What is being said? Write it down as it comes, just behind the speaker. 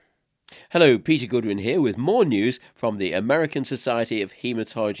Hello, Peter Goodwin here with more news from the American Society of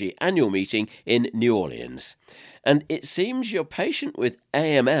Haematology annual meeting in New Orleans. And it seems your patient with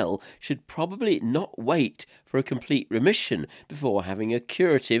AML should probably not wait for a complete remission before having a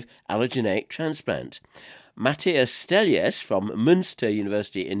curative allogeneic transplant. Matthias Stelies from Münster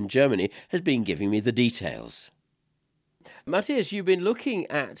University in Germany has been giving me the details. Matthias, you've been looking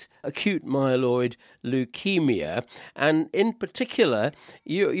at acute myeloid leukemia, and in particular,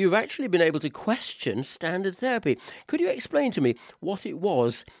 you've actually been able to question standard therapy. Could you explain to me what it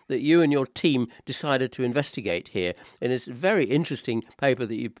was that you and your team decided to investigate here in this very interesting paper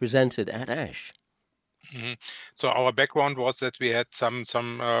that you presented at ASH? Mm-hmm. So our background was that we had some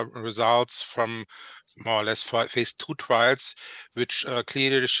results from more or less phase 2 trials, which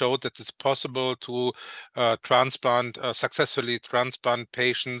clearly showed that it's possible to successfully transplant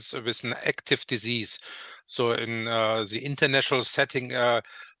patients with an active disease. So in the international setting, the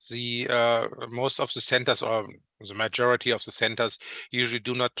most of the centers, or the majority of the centers, usually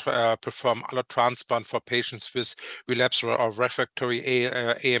do not perform allotransplant for patients with relapsed or refractory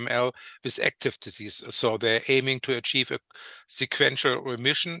AML with active disease. So they're aiming to achieve a sequential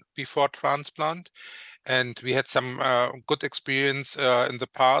remission before transplant. And we had some good experience in the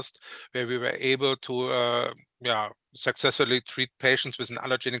past where we were able to successfully treat patients with an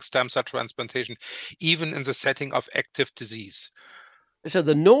allogeneic stem cell transplantation, even in the setting of active disease. So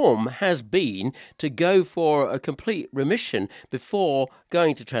the norm has been to go for a complete remission before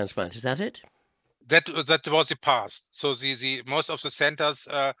going to transplant. Is that it? That was the past. So the most of the centers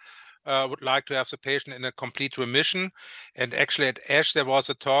would like to have the patient in a complete remission. And actually at ASH, there was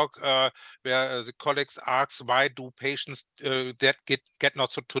a talk where the colleagues asked, why do patients that get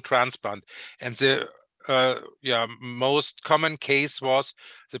not to transplant? And the most common case was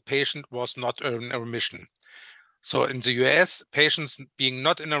the patient was not in a remission. So in the US, patients being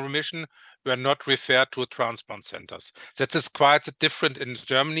not in a remission were not referred to transplant centers. That is quite different in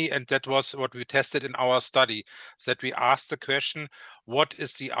Germany, and that was what we tested in our study, that we asked the question, what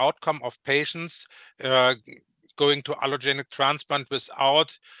is the outcome of patients going to allogenic transplant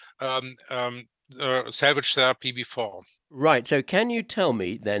without salvage therapy before? Right. So can you tell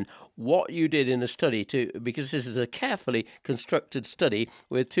me then what you did in the study because this is a carefully constructed study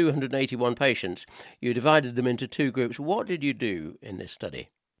with 281 patients. You divided them into two groups. What did you do in this study?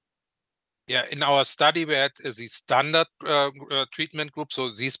 Yeah, in our study, we had the standard treatment group.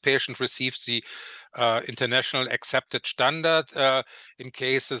 So these patients received the international accepted standard. In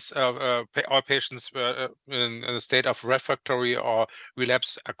cases of all patients were in a state of refractory or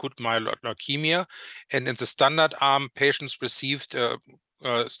relapsed acute myeloid leukemia. And in the standard arm, patients received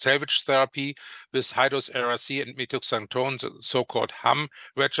salvage therapy with high-dose ARC and methotrexate, the so-called HAM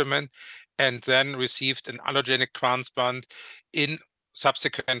regimen, and then received an allogeneic transplant in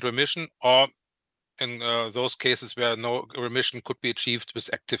subsequent remission, or in those cases where no remission could be achieved with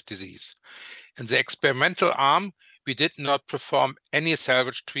active disease. In the experimental arm, we did not perform any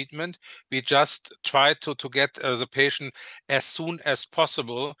salvage treatment. We just tried to get the patient as soon as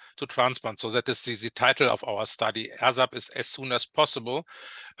possible to transplant. So that is the title of our study. ASAP is as soon as possible.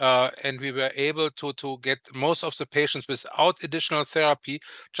 And we were able to get most of the patients without additional therapy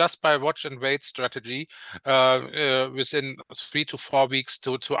just by watch and wait strategy within 3 to 4 weeks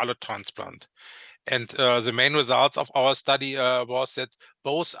to allotransplant. And the main results of our study was that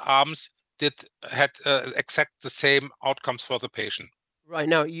both arms had exact the same outcomes for the patient. Right.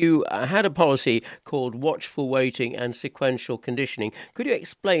 Now, you had a policy called watchful waiting and sequential conditioning. Could you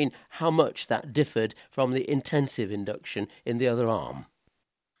explain how much that differed from the intensive induction in the other arm?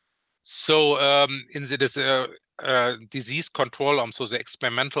 So in the disease control arm, so the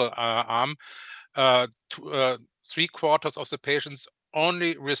experimental arm, 3/4 of the patients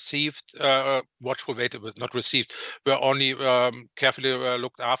only received watchful wait, not received, were only carefully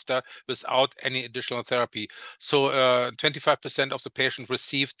looked after without any additional therapy. So 25% of the patients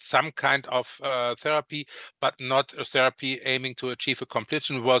received some kind of therapy, but not a therapy aiming to achieve a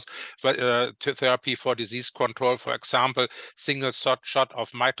completion. Was therapy for disease control, for example, single shot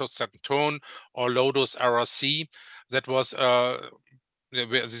of methotrexate or low-dose ARC. That was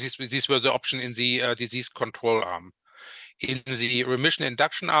these were the option in the disease control arm. In the remission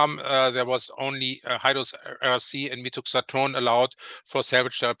induction arm, there was only high-dose ARC and methotrexate allowed for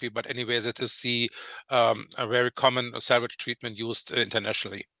salvage therapy, but anyway, that is a very common salvage treatment used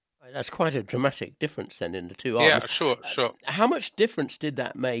internationally. That's quite a dramatic difference then in the two arms. Yeah, sure. How much difference did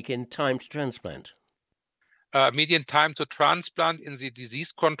that make in time to transplant? Median time to transplant in the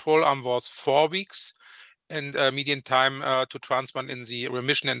disease control arm was 4 weeks, and median time to transplant in the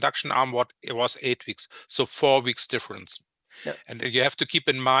remission induction arm was 8 weeks, so 4 weeks difference. Now, And you have to keep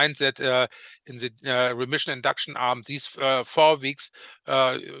in mind that in the remission induction arm, these 4 weeks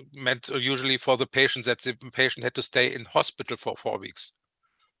meant usually for the patient that the patient had to stay in hospital for 4 weeks.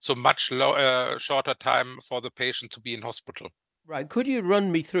 So much shorter time for the patient to be in hospital. right, could you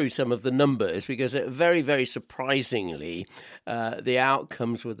run me through some of the numbers? Because very, very surprisingly, the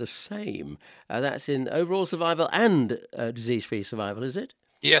outcomes were the same. That's in overall survival and disease-free survival, is it?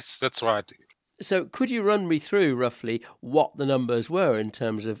 Yes, that's right. So could you run me through roughly what the numbers were in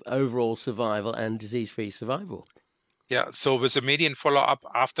terms of overall survival and disease-free survival? Yeah, so with a median follow-up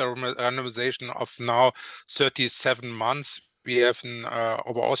after randomization of now 37 months, we have an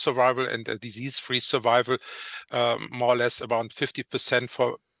overall survival and a disease-free survival, more or less around 50%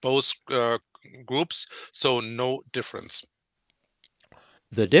 for both groups, so no difference.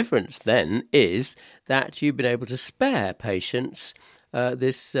 The difference then is that you've been able to spare patients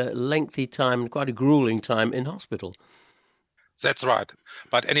this lengthy time, quite a grueling time in hospital. That's right.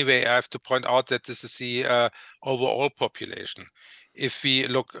 But anyway, I have to point out that this is the overall population. If we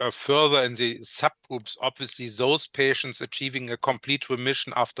look further in the subgroups, obviously those patients achieving a complete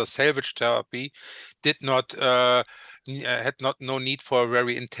remission after salvage therapy did not had no need for a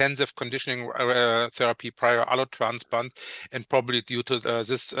very intensive conditioning therapy prior allotransplant, and probably due to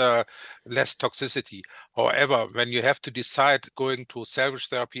this less toxicity. However, when you have to decide going to salvage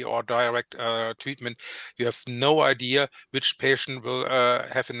therapy or direct treatment, you have no idea which patient will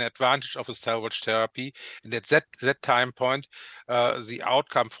have an advantage of a salvage therapy. And at that time point, the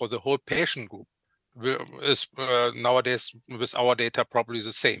outcome for the whole patient group is nowadays with our data probably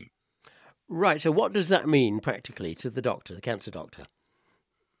the same. Right. So what does that mean practically to the doctor, the cancer doctor?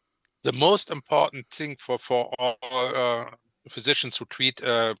 The most important thing for all physicians who treat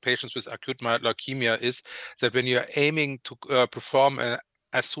patients with acute myeloid leukemia is that when you're aiming to perform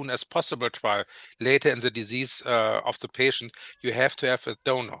as soon as possible trial later in the disease of the patient, you have to have a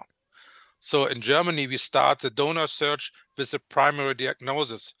donor. So in Germany, we start the donor search with a primary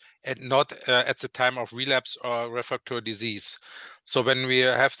diagnosis and not at the time of relapse or refractory disease. So when we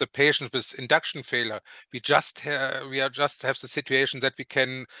have the patient with induction failure, we just have the situation that we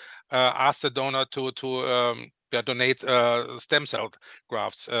can ask the donor to donate stem cell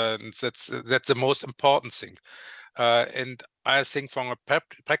grafts. And that's the most important thing. And I think from a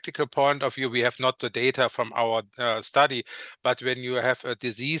practical point of view, we have not the data from our study, but when you have a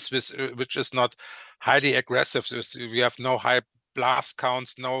disease which is not highly aggressive, we have no high blast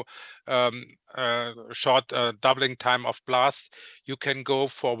counts, no short doubling time of blast, you can go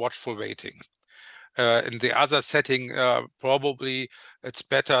for watchful waiting. In the other setting, probably it's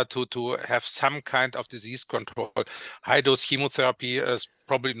better to have some kind of disease control. High dose chemotherapy is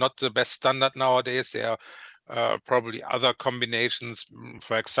probably not the best standard nowadays. There are probably other combinations,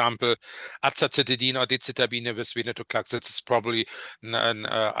 for example, azacitidine or decitabine with venetoclax. This is probably an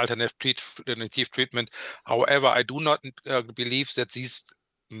alternative treatment. However, I do not believe that these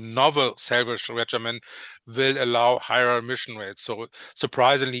novel salvage regimen will allow higher remission rates. So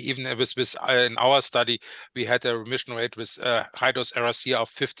surprisingly, even with in our study, we had a remission rate with high dose RRC of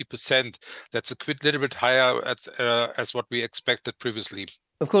 50%. That's a little bit higher as what we expected previously.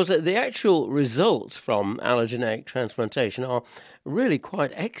 Of course, the actual results from allogeneic transplantation are really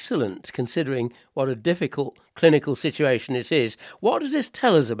quite excellent, considering what a difficult clinical situation it is. What does this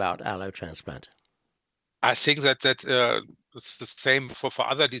tell us about allotransplant? I think that it's the same for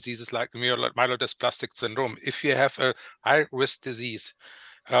other diseases like myelodysplastic syndrome. If you have a high risk disease,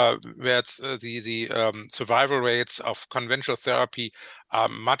 where it's, the survival rates of conventional therapy are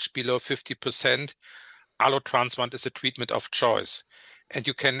much below 50%, allotransplant is a treatment of choice, and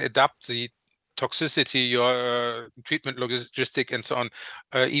you can adapt the toxicity, your treatment logistic, and so on,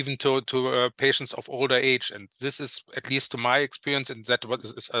 even to patients of older age. And this is, at least to my experience, and that what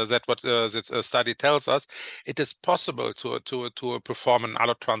the study tells us, it is possible to perform an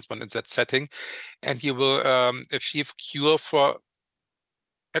allotransplant in that setting, and you will achieve cure for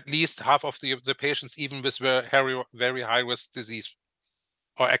at least half of the patients, even with very high risk disease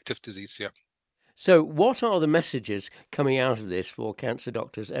or active disease. Yeah. So, what are the messages coming out of this for cancer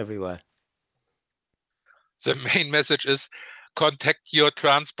doctors everywhere? The main message is contact your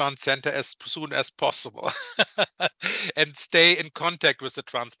transplant center as soon as possible and stay in contact with the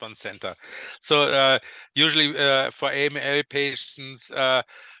transplant center. So usually for AML patients,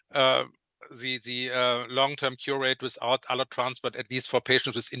 the long-term cure rate without allotransplant, at least for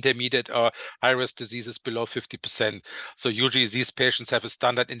patients with intermediate or high-risk diseases, below 50%. So usually these patients have a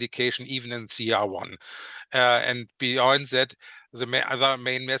standard indication even in CR1. And beyond that, the other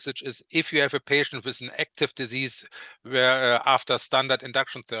main message is, if you have a patient with an active disease where after standard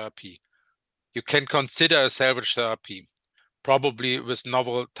induction therapy, you can consider a salvage therapy. probably with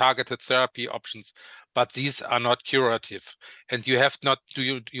novel targeted therapy options, but these are not curative. And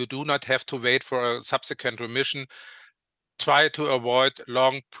you do not have to wait for a subsequent remission. Try to avoid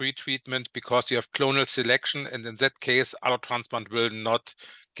long pre-treatment because you have clonal selection, and in that case, allotransplant will not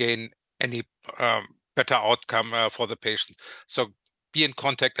gain any better outcome for the patient. So be in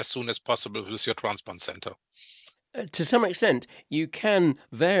contact as soon as possible with your transplant center. To some extent, you can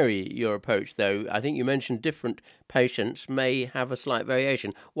vary your approach, though. I think you mentioned different patients may have a slight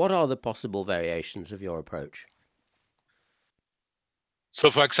variation. What are the possible variations of your approach? So,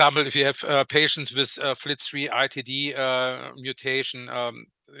 for example, if you have patients with FLT3 ITD mutation,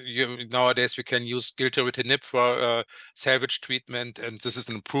 nowadays we can use gilteritinib for salvage treatment, and this is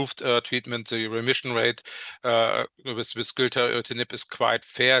an improved treatment. The remission rate with gilteritinib is quite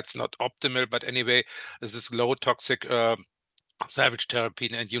fair. It's not optimal, but anyway, this is low toxic salvage therapy,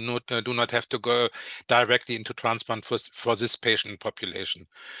 and you do not have to go directly into transplant for this patient population.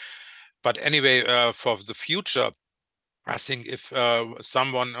 But anyway, for the future, I think if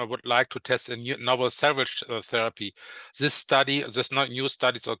someone would like to test a novel salvage therapy, this new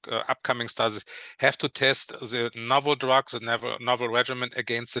studies or upcoming studies have to test the novel drugs, the novel regimen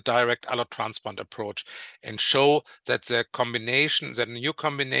against the direct allotransplant approach, and show that the new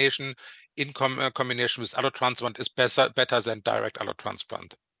combination in combination with allotransplant is better than direct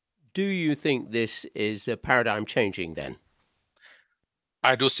allotransplant. Do you think this is a paradigm changing then?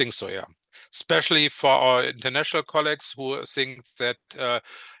 I do think so, yeah. Especially for our international colleagues who think that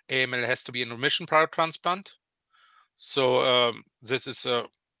AML has to be in remission prior to transplant. So this is a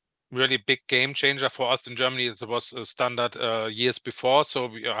really big game changer for us in Germany. It was a standard years before, so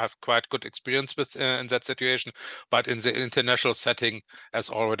we have quite good experience with in that situation. But in the international setting, as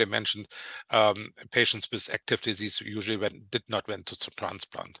already mentioned, patients with active disease usually did not went to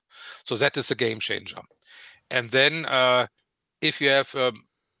transplant. So that is a game changer. And then if you have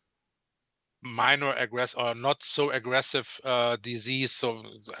minor aggressive or not so aggressive disease, so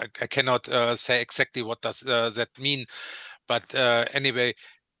I cannot say exactly what does that mean, but anyway,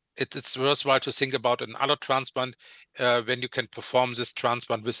 it's worthwhile to think about an allotransplant when you can perform this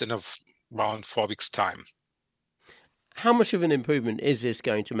transplant within around 4 weeks' time. How much of an improvement is this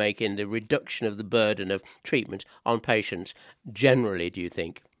going to make in the reduction of the burden of treatment on patients generally, do you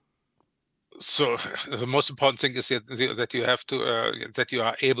think? So the most important thing is that you have to that you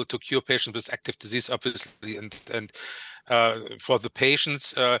are able to cure patients with active disease, obviously, and for the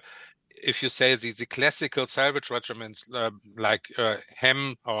patients, if you say the classical salvage regimens like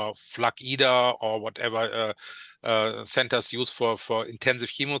HEM or FLAG-IDA or whatever centers use for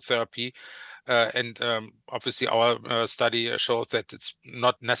intensive chemotherapy, and obviously our study shows that it's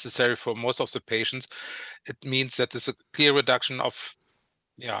not necessary for most of the patients. It means that there's a clear reduction of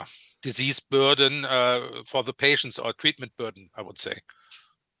disease burden for the patients, or treatment burden, I would say.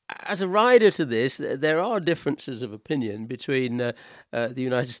 As a rider to this, there are differences of opinion between the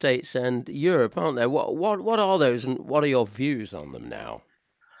United States and Europe, aren't there? What are those, and what are your views on them now?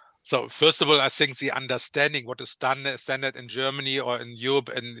 So first of all, I think the understanding what is standard in Germany or in Europe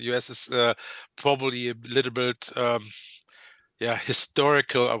and US is probably a little bit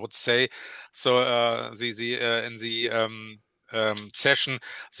historical, I would say. So in the session,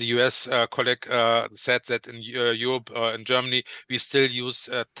 the US colleague said that in Europe or in Germany, we still use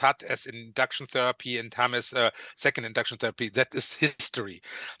TAT as induction therapy and TAM as second induction therapy. That is history.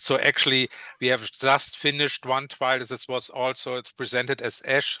 So actually, we have just finished one trial. This was also presented as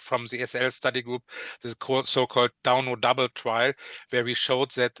ASH from the SL study group, the so-called Down double trial, where we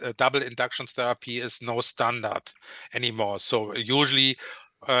showed that double induction therapy is no standard anymore. So usually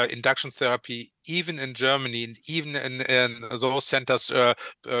induction therapy, even in Germany, and even in those centers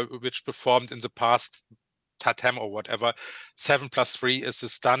which performed in the past, TATEM or whatever, 7+3 is the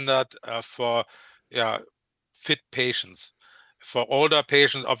standard for fit patients. For older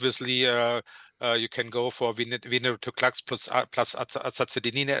patients, obviously, you can go for venetoclax plus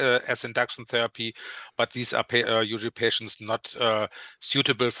azacitidine as induction therapy, but these are usually patients not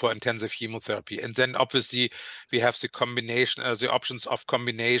suitable for intensive chemotherapy. And then obviously we have the combination, the options of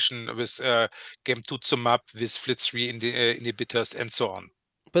combination with gemtuzumab, with FLT3 inhibitors, and so on.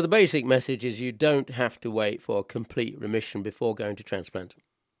 But the basic message is you don't have to wait for complete remission before going to transplant.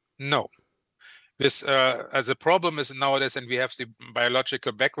 No. This as a problem is nowadays, and we have the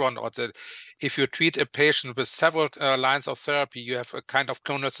biological background of that. If you treat a patient with several lines of therapy, you have a kind of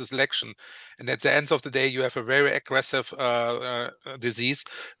clonal selection, and at the end of the day, you have a very aggressive disease,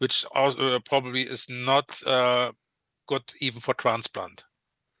 which also, probably is not good even for transplant.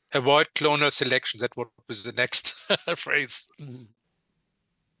 Avoid clonal selection. That would be the next phrase.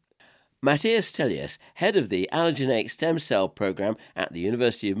 Matthias Tellius, head of the allogeneic stem cell program at the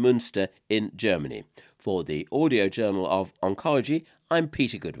University of Münster in Germany. For the Audio Journal of Oncology, I'm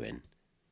Peter Goodwin.